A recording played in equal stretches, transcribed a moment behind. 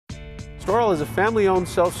Stor-All is a family-owned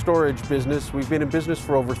self-storage business. We've been in business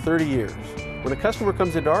for over 30 years. When a customer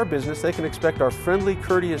comes into our business, they can expect our friendly,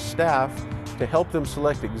 courteous staff to help them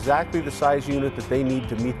select exactly the size unit that they need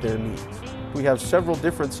to meet their needs. We have several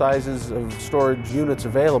different sizes of storage units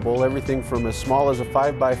available, everything from as small as a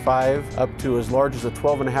 5x5 up to as large as a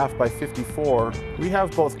 12.5 by 54. We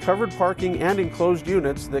have both covered parking and enclosed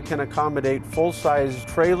units that can accommodate full-size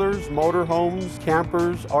trailers, motorhomes,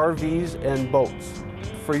 campers, RVs, and boats.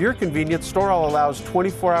 For your convenience, Stor-All allows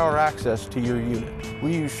 24-hour access to your unit.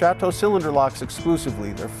 We use Chateau cylinder locks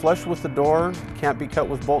exclusively. They're flush with the door, can't be cut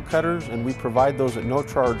with bolt cutters, and we provide those at no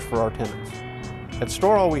charge for our tenants. At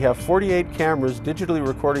Stor-All, we have 48 cameras digitally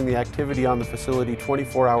recording the activity on the facility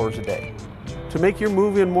 24 hours a day. To make your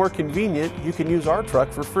move-in more convenient, you can use our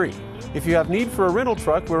truck for free. If you have need for a rental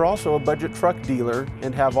truck, we're also a budget truck dealer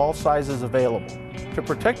and have all sizes available. To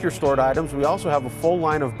protect your stored items, we also have a full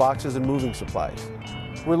line of boxes and moving supplies.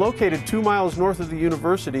 We're located 2 miles north of the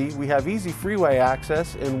university. We have easy freeway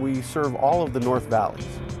access and we serve all of the North Valleys.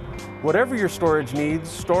 Whatever your storage needs,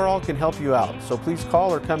 Stor-All can help you out, so please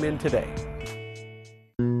call or come in today.